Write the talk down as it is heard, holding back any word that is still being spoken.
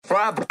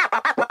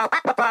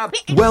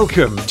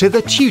Welcome to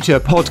the Tutor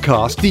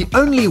Podcast, the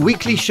only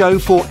weekly show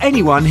for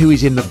anyone who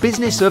is in the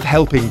business of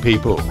helping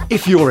people.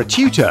 If you're a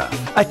tutor,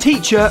 a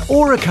teacher,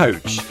 or a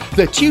coach,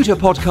 the Tutor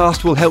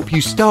Podcast will help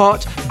you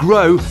start,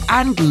 grow,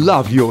 and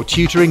love your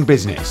tutoring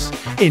business.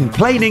 In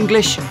plain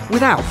English,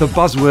 without the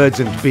buzzwords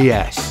and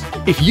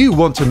BS. If you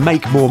want to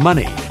make more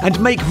money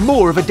and make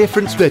more of a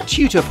difference, the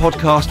Tutor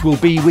Podcast will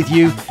be with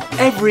you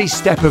every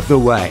step of the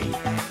way.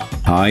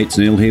 Hi, it's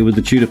Neil here with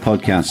the Tutor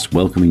Podcast,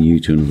 welcoming you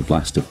to another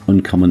blast of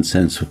uncommon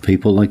sense for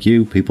people like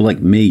you, people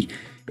like me,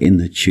 in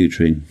the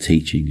tutoring,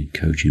 teaching and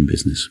coaching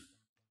business.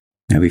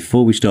 Now,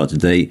 before we start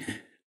today,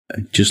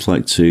 I'd just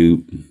like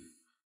to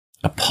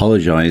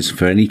apologise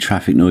for any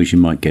traffic noise you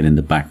might get in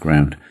the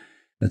background.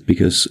 That's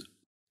because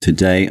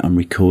today I'm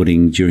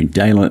recording during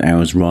daylight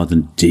hours rather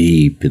than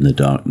deep in the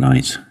dark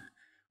night,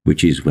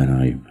 which is when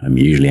I'm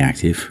usually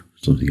active,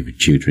 something of a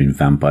tutoring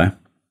vampire.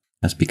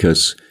 That's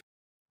because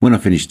when I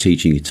finish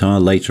teaching guitar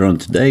later on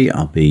today,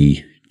 I'll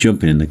be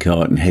jumping in the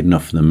car and heading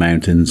off in the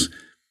mountains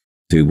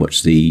to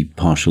watch the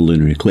partial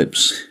lunar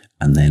eclipse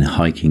and then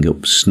hiking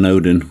up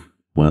Snowdon,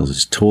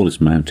 Wales'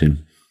 tallest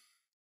mountain,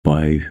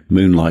 by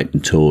moonlight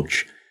and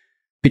torch,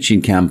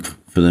 pitching camp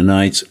for the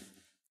night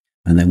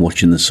and then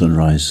watching the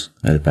sunrise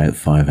at about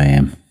 5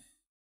 a.m.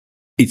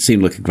 It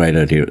seemed like a great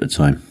idea at the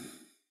time.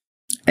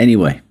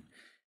 Anyway,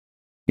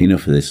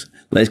 enough of this.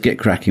 Let's get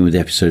cracking with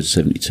episode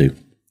 72.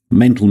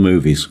 Mental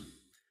movies.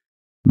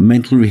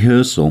 Mental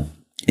rehearsal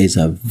is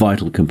a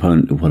vital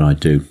component of what I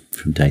do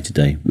from day to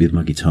day with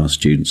my guitar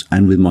students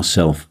and with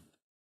myself.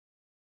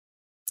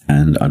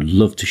 And I'd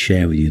love to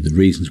share with you the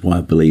reasons why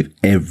I believe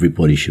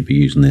everybody should be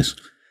using this,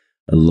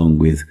 along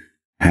with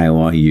how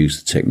I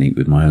use the technique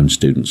with my own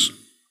students.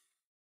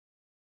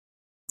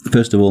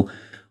 First of all,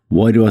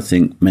 why do I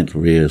think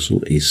mental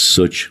rehearsal is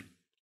such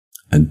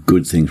a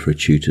good thing for a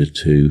tutor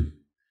to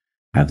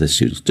have their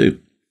students do?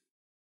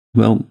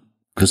 Well,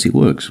 because it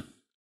works.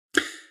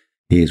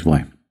 Here's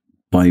why.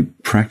 By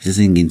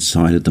practicing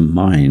inside of the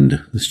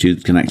mind, the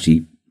students can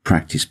actually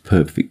practice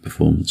perfect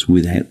performance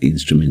without the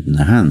instrument in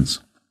their hands.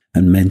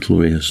 And mental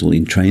rehearsal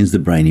entrains the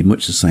brain in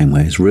much the same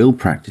way as real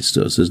practice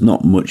does. There's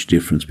not much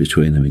difference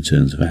between them in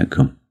terms of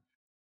outcome.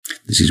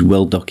 This is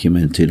well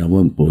documented. I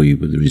won't bore you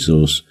with the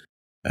resource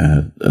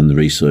and the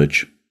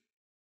research,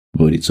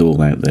 but it's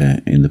all out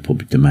there in the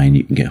public domain.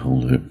 You can get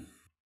hold of it.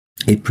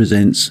 It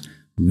presents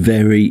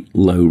very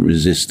low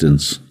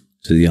resistance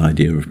to the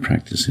idea of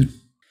practicing.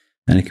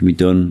 And it can be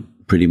done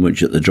pretty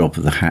much at the drop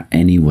of the hat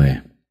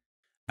anywhere.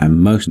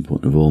 And most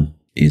important of all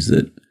is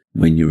that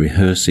when you're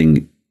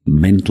rehearsing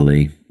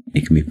mentally,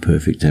 it can be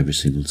perfect every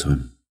single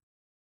time.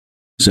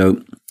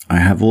 So I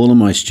have all of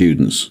my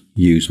students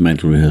use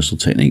mental rehearsal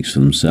techniques for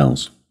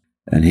themselves.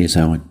 And here's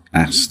how I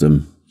ask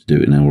them to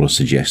do it and what I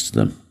suggest to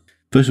them.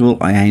 First of all,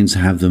 I aim to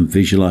have them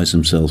visualize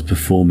themselves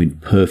performing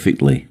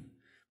perfectly.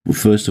 Well,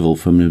 first of all,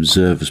 from an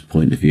observer's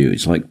point of view,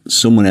 it's like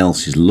someone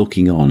else is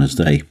looking on as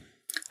they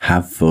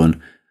have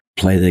fun,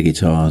 play their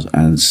guitars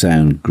and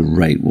sound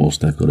great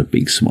whilst they've got a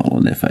big smile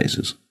on their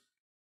faces.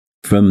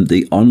 From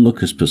the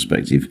onlooker's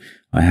perspective,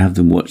 I have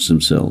them watch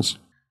themselves.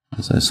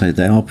 As I say,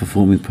 they are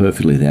performing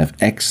perfectly. They have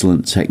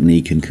excellent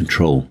technique and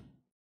control.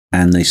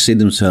 And they see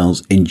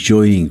themselves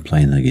enjoying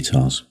playing their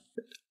guitars.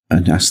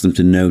 And ask them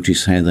to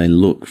notice how they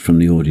look from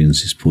the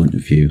audience's point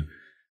of view.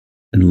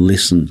 And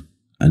listen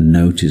and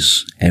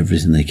notice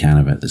everything they can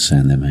about the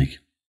sound they make.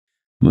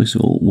 Most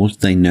of all, what do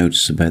they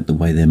notice about the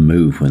way they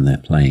move when they're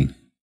playing?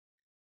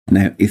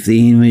 Now, if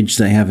the image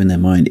they have in their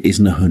mind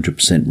isn't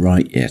 100%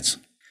 right yet,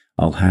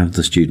 I'll have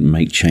the student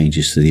make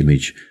changes to the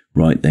image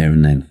right there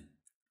and then,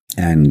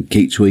 and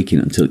keep tweaking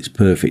it until it's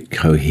perfect,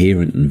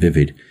 coherent and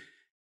vivid.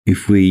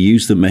 If we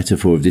use the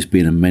metaphor of this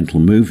being a mental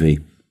movie,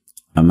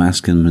 I'm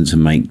asking them to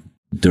make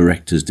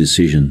director's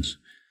decisions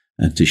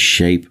and to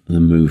shape the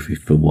movie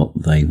for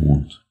what they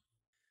want.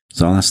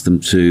 So I'll ask them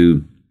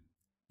to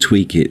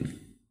tweak it,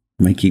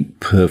 make it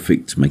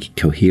perfect, make it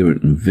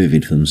coherent and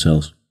vivid for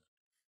themselves.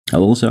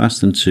 I'll also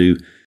ask them to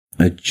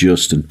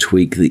adjust and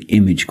tweak the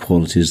image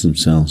qualities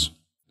themselves,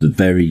 the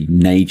very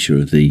nature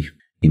of the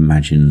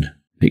imagined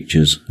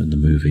pictures and the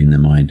movie in their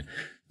mind,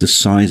 the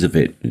size of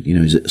it.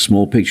 Is it a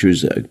small picture?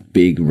 Is it a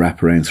big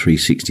wraparound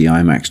 360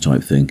 IMAX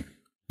type thing?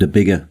 The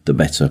bigger, the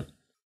better.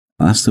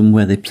 I'll ask them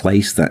where they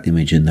place that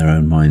image in their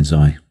own mind's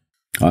eye.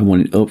 I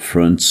want it up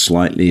front,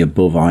 slightly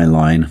above eye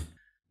line,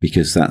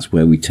 because that's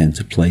where we tend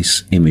to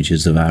place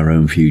images of our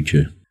own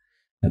future,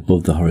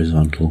 above the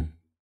horizontal.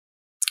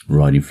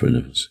 Right in front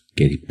of us.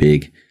 Get it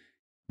big.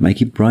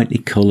 Make it brightly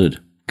coloured.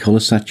 Colour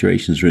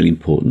saturation is really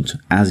important,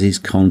 as is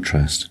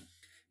contrast.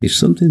 If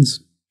something's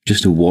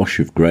just a wash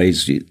of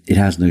greys, it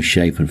has no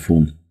shape and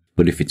form.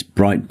 But if it's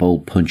bright,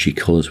 bold, punchy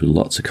colours with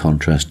lots of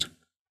contrast,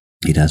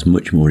 it has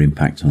much more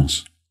impact on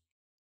us.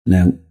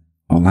 Now,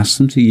 I'll ask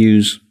them to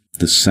use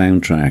the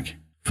soundtrack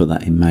for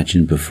that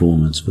imagined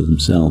performance for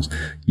themselves,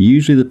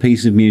 usually the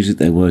piece of music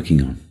they're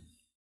working on.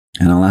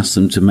 And I'll ask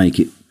them to make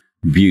it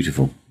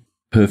beautiful,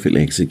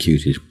 perfectly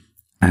executed,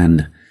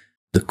 and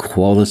the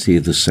quality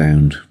of the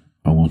sound,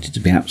 I want it to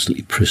be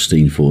absolutely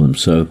pristine for them.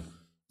 So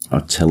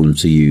I'd tell them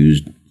to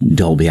use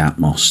Dolby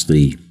Atmos,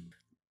 the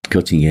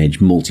cutting-edge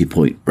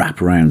multi-point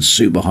wraparound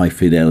super high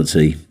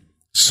fidelity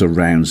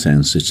surround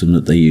sound system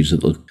that they use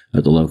at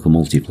the local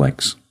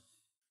multiplex.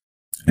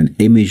 And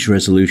image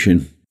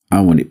resolution,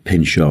 I want it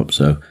pin sharp,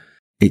 so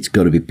it's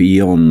got to be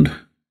beyond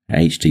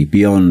HD,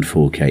 beyond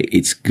 4K.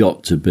 It's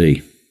got to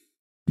be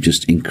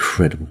just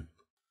incredible.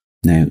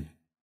 Now,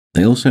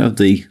 they also have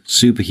the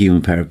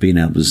superhuman power of being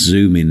able to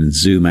zoom in and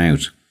zoom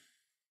out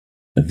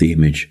of the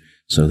image.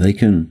 So they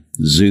can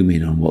zoom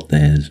in on what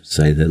their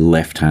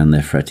left hand,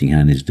 their fretting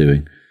hand is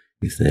doing.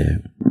 If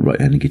they're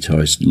right-handed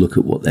guitarist, look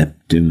at what they're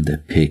doing with their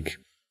pick.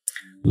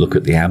 Look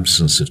at the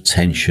absence of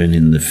tension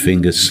in the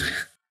fingers.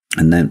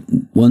 And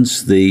then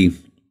once the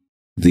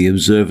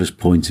observer's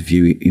point of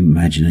view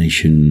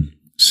imagination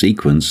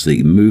sequence,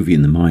 the movie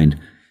in the mind,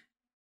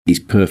 is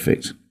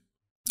perfect,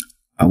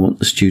 I want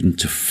the student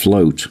to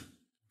float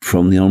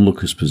from the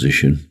onlooker's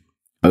position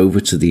over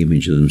to the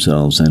image of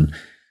themselves and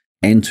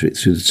enter it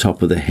through the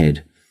top of the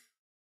head,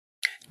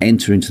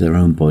 enter into their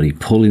own body,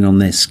 pulling on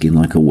their skin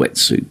like a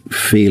wetsuit,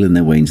 feeling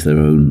their way into their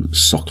own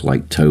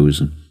sock-like toes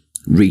and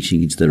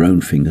reaching into their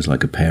own fingers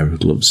like a pair of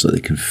gloves so they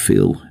can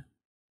feel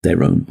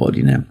their own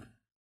body now.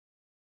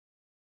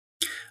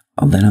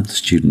 I'll then have the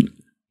student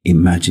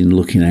imagine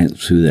looking out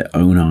through their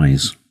own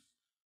eyes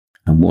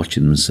and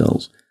watching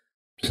themselves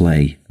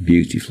play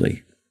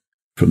beautifully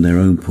from their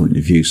own point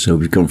of view. So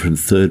we've gone from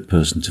third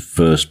person to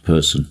first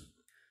person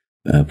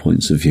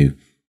points of view.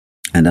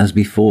 And as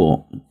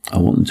before, I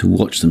want them to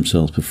watch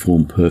themselves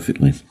perform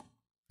perfectly,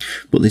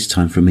 but this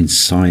time from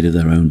inside of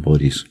their own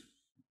bodies.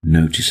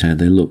 Notice how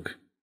they look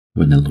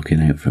when they're looking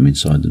out from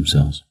inside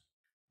themselves.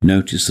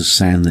 Notice the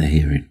sound they're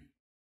hearing.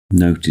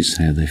 Notice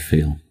how they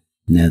feel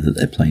now that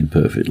they're playing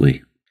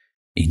perfectly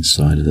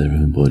inside of their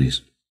own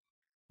bodies.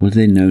 What do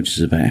they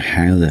notice about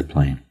how they're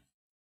playing?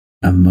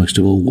 And most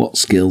of all, what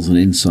skills and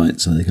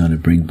insights are they going to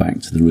bring back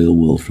to the real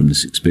world from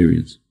this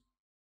experience?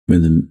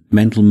 When the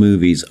mental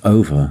movie is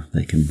over,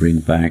 they can bring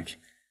back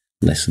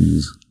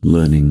lessons,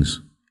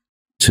 learnings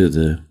to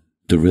the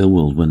real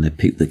world. When they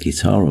pick the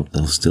guitar up,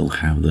 they'll still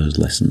have those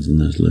lessons and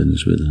those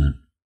learnings with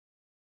them.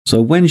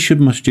 So when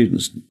should my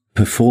students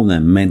perform their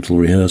mental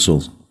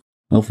rehearsals?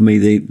 Well, for me,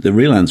 the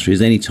real answer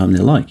is any time they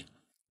like.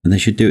 And they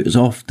should do it as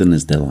often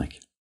as they like.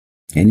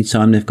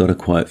 Anytime they've got a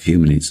quiet few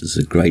minutes, it's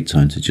a great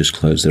time to just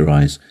close their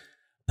eyes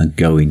and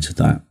go into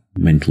that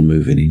mental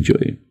movie and enjoy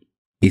it.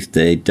 If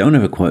they don't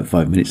have a quiet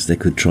 5 minutes, they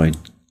could try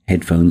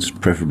headphones,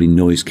 preferably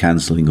noise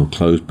cancelling or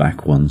closed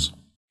back ones,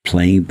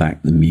 playing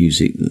back the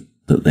music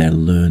that they're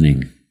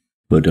learning.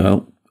 But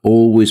I'll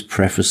always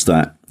preface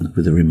that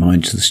with a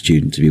reminder to the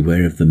student to be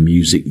aware of the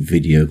music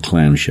video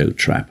clown show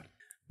trap.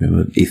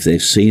 Remember, if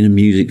they've seen a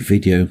music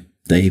video,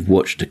 they've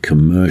watched a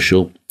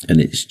commercial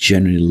and it's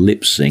generally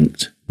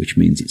lip-synced, which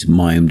means it's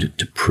mimed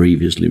to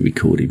previously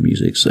recorded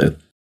music. So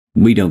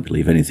we don't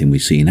believe anything we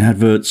see in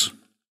adverts.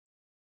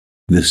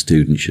 The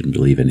student shouldn't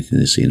believe anything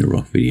they see in a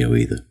rock video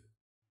either.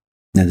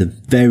 Now, the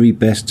very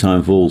best time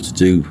of all to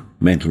do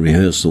mental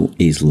rehearsal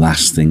is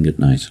last thing at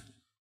night.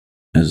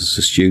 As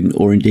a student,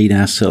 or indeed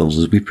ourselves,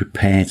 as we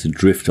prepare to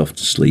drift off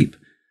to sleep,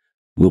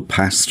 we'll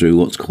pass through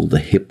what's called the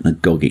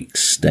hypnagogic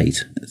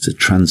state. It's a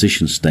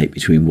transition state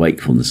between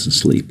wakefulness and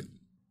sleep.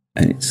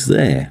 And it's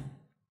there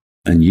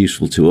and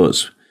useful to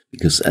us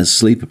because as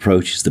sleep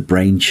approaches, the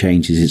brain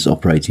changes its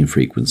operating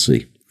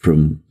frequency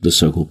from the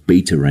so-called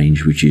beta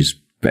range, which is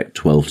about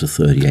 12 to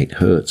 38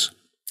 hertz.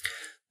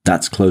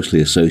 That's closely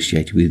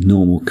associated with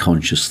normal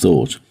conscious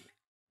thought.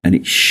 And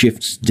it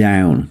shifts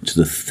down to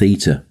the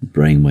theta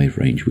brainwave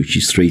range, which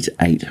is 3 to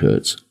 8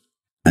 hertz.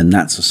 And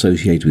that's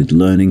associated with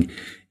learning,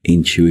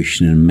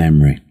 intuition and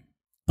memory,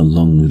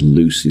 along with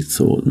lucid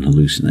thought and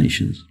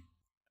hallucinations.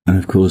 And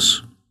of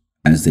course,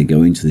 as they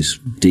go into this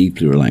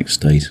deeply relaxed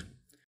state,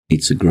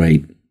 it's a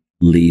great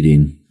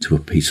lead-in to a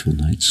peaceful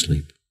night's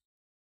sleep.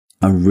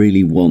 I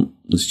really want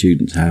the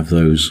student to have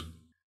those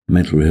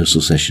mental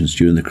rehearsal sessions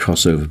during the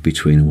crossover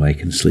between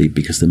awake and sleep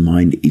because the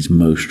mind is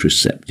most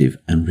receptive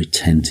and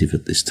retentive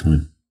at this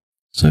time.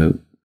 So,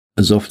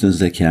 as often as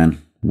they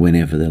can,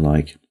 whenever they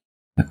like,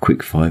 a quick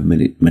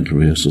 5-minute mental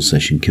rehearsal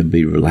session can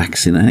be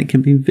relaxing and it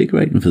can be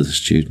invigorating for the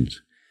student.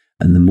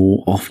 And the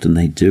more often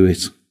they do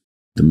it,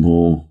 the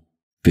more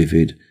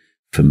vivid,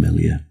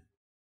 familiar,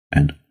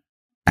 and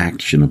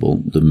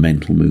actionable the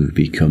mental movie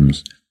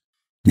becomes.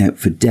 Now,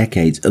 for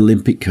decades,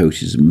 Olympic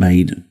coaches have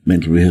made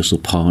mental rehearsal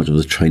part of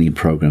the training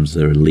programs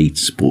of their elite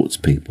sports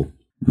people,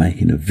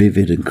 making a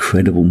vivid and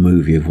credible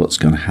movie of what's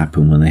going to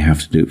happen when they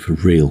have to do it for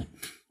real,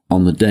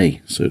 on the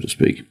day, so to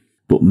speak.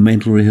 But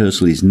mental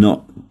rehearsal is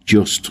not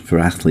just for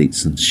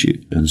athletes and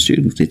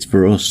students, it's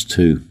for us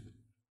too.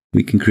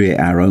 We can create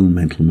our own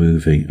mental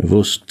movie of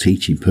us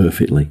teaching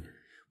perfectly.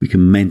 We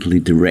can mentally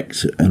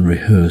direct and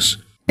rehearse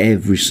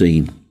every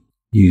scene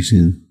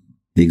using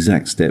the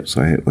exact steps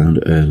I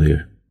outlined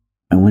earlier.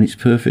 And when it's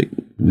perfect,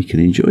 we can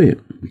enjoy it.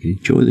 We can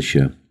enjoy the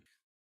show.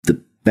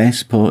 The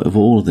best part of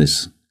all of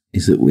this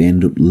is that we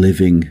end up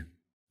living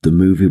the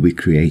movie we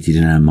created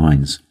in our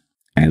minds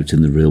out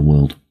in the real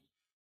world.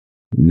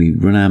 We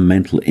run our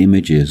mental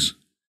images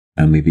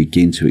and we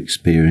begin to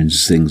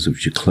experience things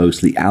which are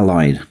closely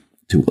allied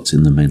to what's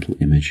in the mental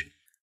image,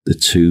 the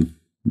two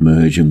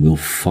merge and will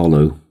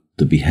follow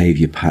the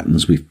behaviour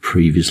patterns we've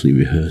previously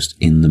rehearsed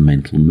in the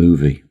mental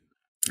movie.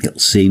 It'll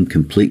seem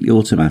completely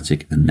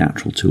automatic and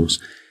natural to us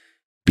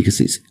because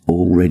it's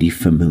already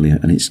familiar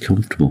and it's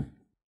comfortable.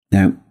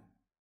 Now,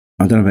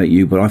 I don't know about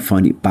you, but I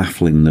find it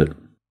baffling that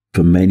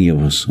for many of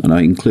us, and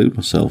I include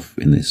myself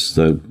in this,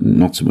 though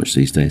not so much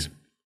these days,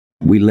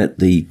 we let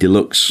the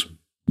deluxe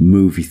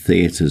movie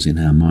theatres in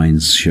our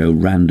minds show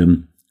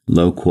random,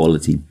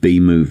 low-quality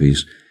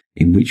B-movies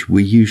in which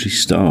we usually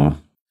star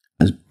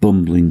as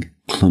bumbling,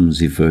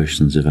 clumsy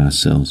versions of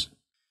ourselves.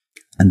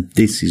 And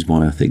this is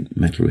why I think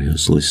mental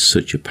rehearsal is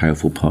such a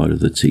powerful part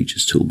of the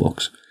teacher's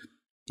toolbox.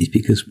 It's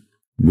because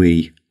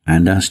we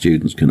and our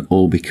students can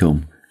all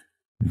become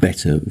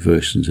better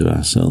versions of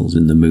ourselves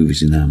in the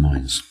movies in our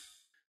minds.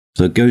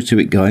 So go to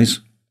it,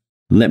 guys.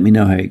 Let me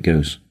know how it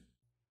goes.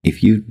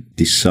 If you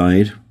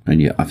decide,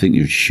 and I think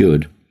you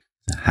should,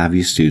 to have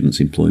your students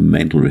employ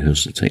mental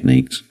rehearsal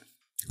techniques,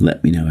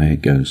 let me know how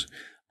it goes.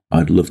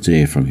 I'd love to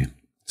hear from you.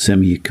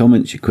 Send me your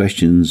comments, your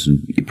questions,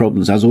 and your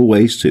problems, as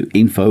always, to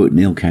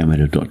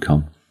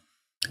info@neilcowmeadow.com.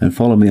 And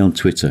follow me on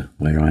Twitter,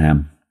 where I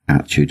am,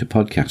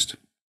 @TutorPodcast.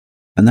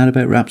 And that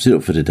about wraps it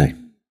up for today.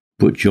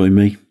 But join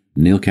me,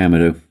 Neil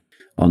Cowmeadow,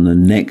 on the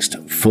next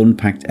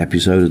fun-packed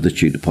episode of the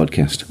Tutor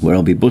Podcast, where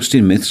I'll be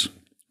busting myths,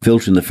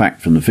 filtering the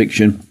fact from the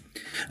fiction,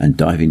 and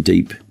diving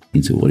deep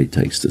into what it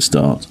takes to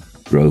start,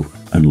 grow,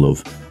 and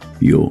love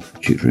your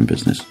tutoring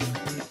business.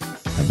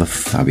 Have a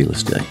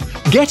fabulous day.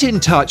 Get in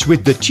touch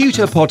with the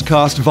Tutor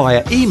Podcast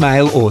via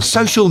email or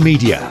social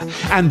media,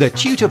 and the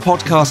Tutor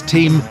Podcast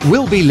team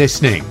will be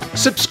listening.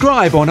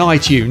 Subscribe on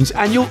iTunes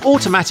and you'll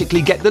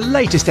automatically get the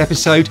latest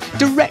episode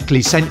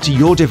directly sent to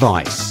your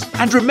device.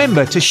 And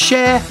remember to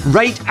share,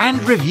 rate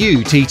and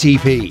review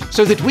TTP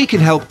so that we can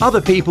help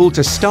other people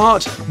to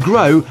start,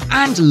 grow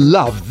and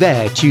love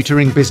their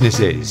tutoring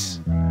businesses.